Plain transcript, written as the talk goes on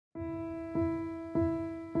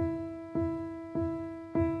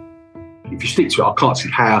if you stick to it, I can't see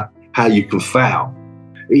how you can fail.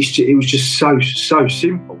 It was just so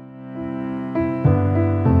simple.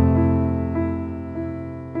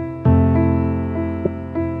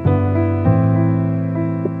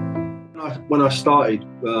 When I started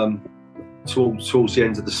towards the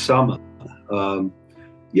end of the summer,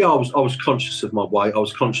 yeah, I was conscious of my weight. I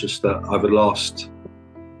was conscious that over the last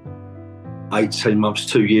 18 months,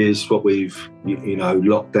 2 years, what we've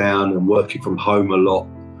locked down and working from home a lot,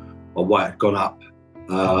 my weight had gone up,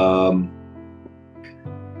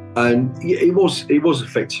 and it was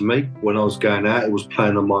affecting me when I was going out. It was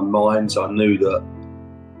playing on my mind. I knew that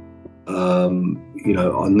I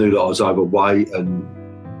knew that I was overweight, and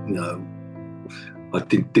I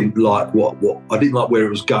didn't like I didn't like where it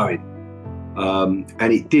was going,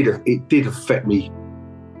 and it did affect me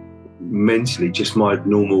mentally, just my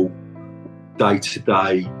normal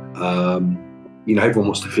day-to-day. Everyone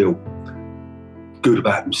wants to feel good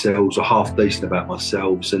about themselves or half decent about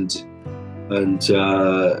themselves, and I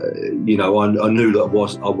knew that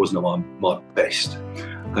I wasn't at my best,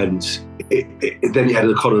 and then it had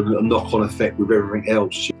a kind of a knock-on effect with everything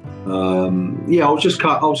else. I was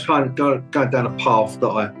kind of going down a path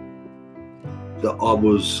that I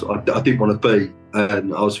didn't want to be,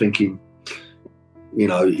 and I was thinking,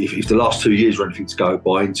 if the last 2 years are anything to go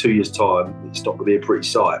by, in 2 years' time, it's not going to be a pretty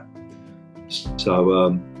sight.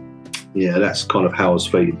 So, that's kind of how I was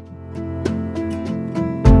feeling.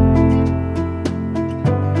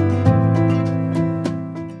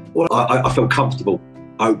 Well, I felt comfortable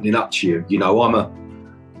opening up to you.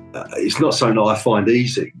 It's not something that I find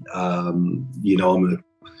easy. I'm a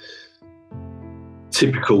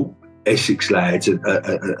typical Essex lad,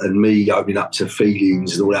 and me opening up to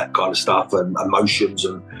feelings and all that kind of stuff and emotions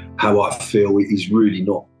and how I feel is really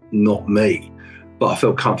not me. But I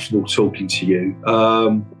felt comfortable talking to you,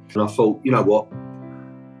 and I thought, you know what,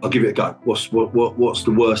 I'll give it a go. What's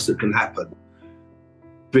the worst that can happen?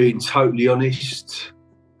 Being totally honest,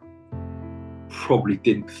 probably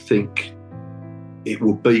didn't think it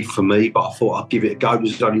would be for me, but I thought I'd give it a go.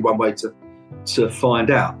 There's only one way to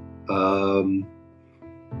find out.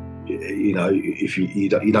 If you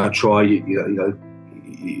don't try, you're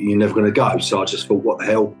never going to go. So I just thought, what the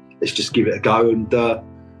hell? Let's just give it a go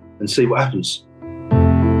and see what happens.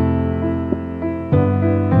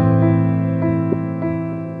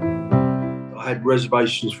 I had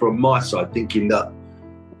reservations from my side, thinking that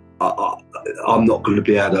I'm not going to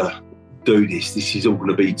be able to do this. This is all going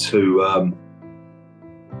to be too. I'm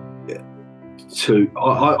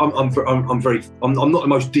not the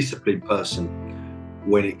most disciplined person.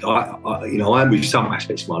 When I am with some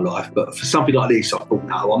aspects of my life, but for something like this, I thought,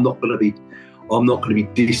 no, I'm not going to be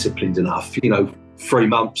disciplined enough. 3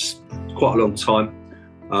 months, quite a long time.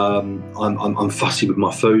 I'm fussy with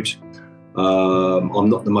my food. I'm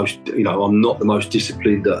not the most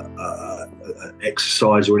disciplined at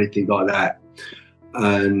exercise or anything like that.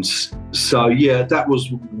 And so, that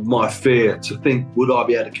was my fear, to think, would I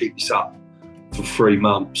be able to keep this up for 3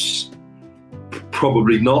 months?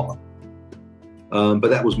 Probably not. But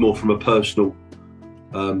that was more from a personal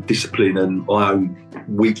discipline and my own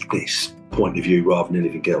weakness point of view rather than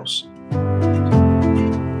anything else.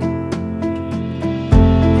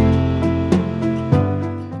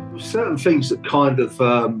 There were certain things that kind of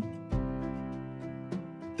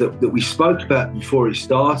that we spoke about before it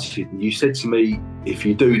started, and you said to me, if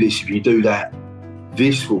you do this, if you do that,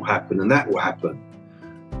 this will happen and that will happen.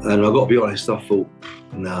 And I've got to be honest, I thought,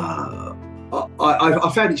 nah. I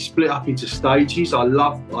found it split up into stages. I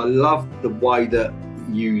love the way that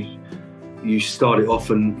you start it off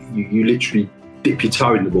and you literally dip your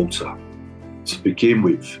toe in the water to begin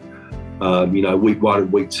with. Week 1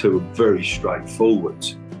 and week 2 are very straightforward.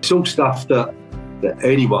 It's all stuff that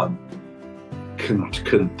anyone can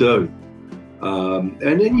do. And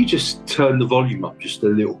then you just turn the volume up just a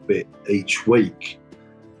little bit each week.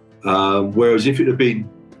 Whereas if it had been,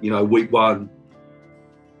 week 1,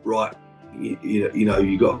 right,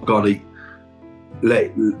 you got to go and eat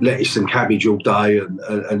lettuce and cabbage all day,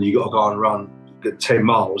 and you got to go and run 10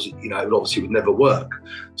 miles. It obviously would never work.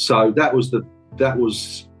 So that was the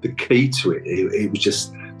key to it. It was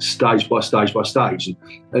just stage by stage by stage,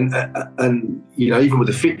 and even with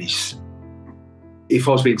the fitness, if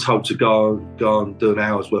I was being told to go and do an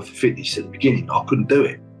hour's worth of fitness at the beginning, I couldn't do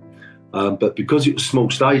it. But because it was small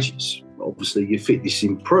stages, obviously your fitness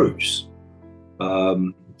improves.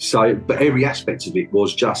 But every aspect of it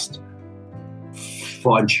was just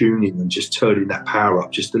fine-tuning and just turning that power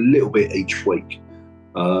up just a little bit each week.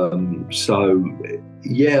 So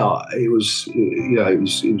yeah, it was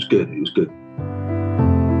good. It was good.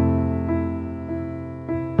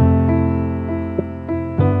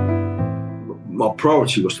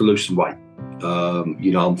 priority was to lose some weight.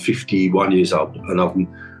 You know, I'm 51 years old, and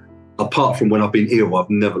apart from when I've been ill, I've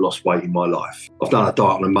never lost weight in my life. I've done a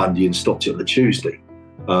diet on a Monday and stopped it on a Tuesday.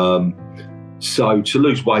 So to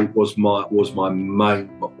lose weight was my main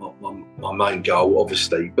goal,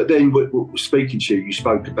 obviously. But then, speaking to you, you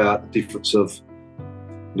spoke about the difference of,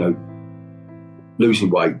 you know,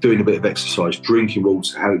 losing weight, doing a bit of exercise, drinking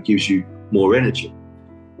water, how it gives you more energy,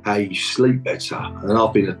 how you sleep better. And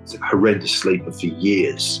I've been a horrendous sleeper for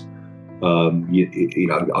years. You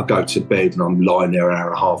know, I go to bed and I'm lying there an hour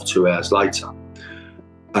and a half, 2 hours later.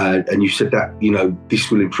 And you said that, you know,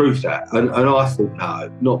 this will improve that. And I thought,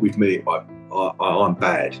 no, not with me. I'm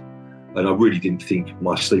bad. And I really didn't think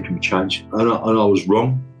my sleeping would change. And I was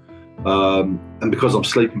wrong. And because I'm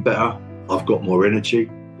sleeping better, I've got more energy.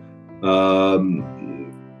 And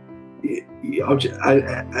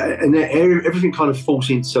everything kind of falls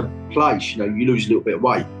into place. You know, you lose a little bit of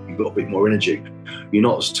weight, you've got a bit more energy, you're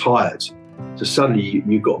not as tired. So suddenly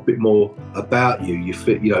you've got a bit more about you. You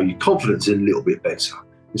feel, you know, your confidence is a little bit better,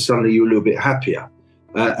 and suddenly you're a little bit happier.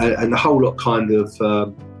 And the whole lot kind of,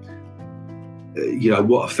 you know,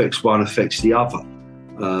 what affects one affects the other.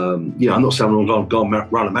 You know, I'm not saying I'm going to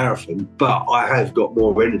run a marathon, but I have got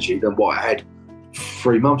more energy than what I had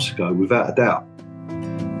 3 months ago, without a doubt.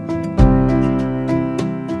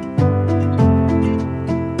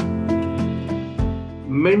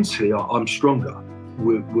 Mentally, I'm stronger,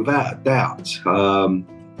 without a doubt.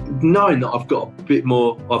 Knowing that I've got a bit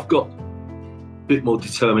more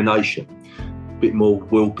determination, a bit more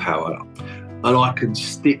willpower, and I can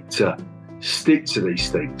stick to these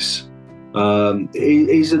things.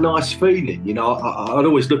 It's a nice feeling, you know. I'd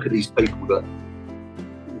always look at these people that,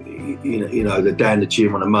 you know, they're down the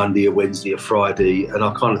gym on a Monday, a Wednesday, a Friday, and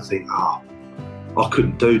I kind of think, oh, I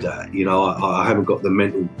couldn't do that. You know, I haven't got the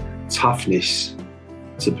mental toughness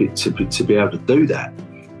to be able to do that.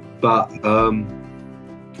 But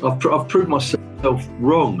I've proved myself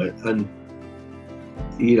wrong, and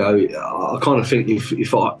you know, I kind of think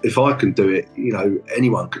if I can do it, you know,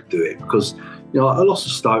 anyone could do it, because, you know, I lost a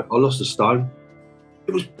stone.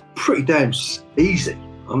 It was pretty damn easy.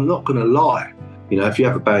 I'm not going to lie. You know, if you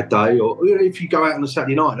have a bad day, or if you go out on a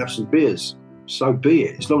Saturday night and have some beers, so be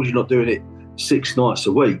it. As long as you're not doing it 6 nights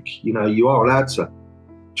a week, you know, you are allowed to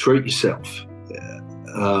treat yourself.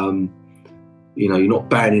 You know, you're not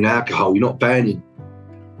banning alcohol, you're not banning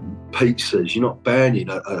pizzas, you're not banning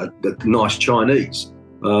a nice Chinese.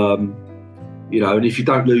 You know, and if you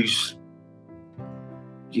don't lose,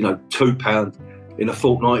 you know, £2 in a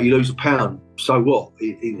fortnight, you lose £1. So what?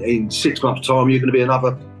 In 6 months' time, you're going to be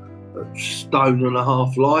another 1.5 stone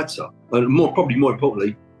lighter, and probably more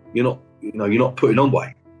importantly, you're not putting on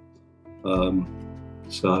weight.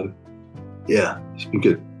 So yeah, it's been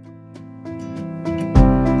good.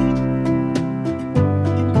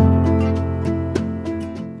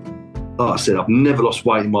 Like I said, I've never lost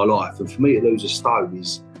weight in my life, and for me to lose a stone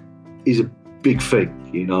is a big thing.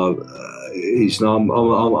 You know,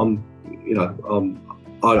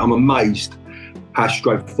 I'm amazed how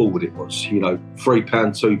straightforward it was. You know, £3,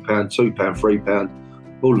 £2, £2, £3.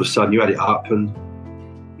 All of a sudden, you add it up, and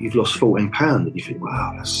you've lost £14, and you think,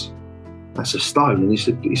 wow, that's a stone, and it's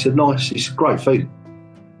a great feeling.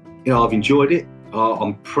 You know, I've enjoyed it.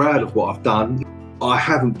 I'm proud of what I've done. I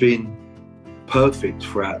haven't been perfect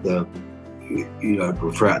throughout the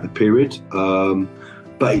period,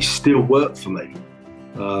 but it still worked for me.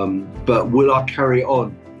 But will I carry it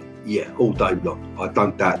on? Yeah, all day long. I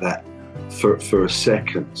don't doubt that for a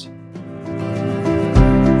second.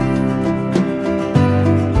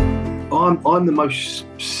 I'm the most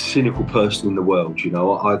cynical person in the world. You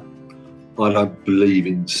know, I don't believe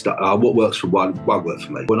in stuff. What works for one won't work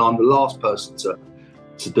for me. When I'm the last person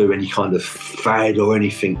to do any kind of fad or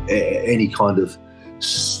anything, any kind of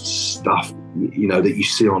stuff, you know, that you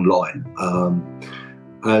see online.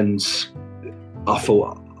 And I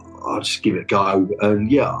thought I'll just give it a go.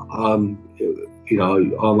 And yeah, you know,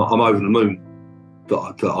 I'm over the moon that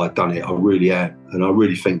I've done it. I really am, and I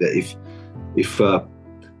really think that if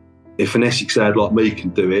an Essex lad like me can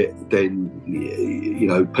do it, then, you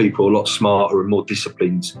know, people a lot smarter and more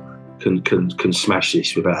disciplined can smash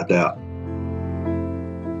this without a doubt.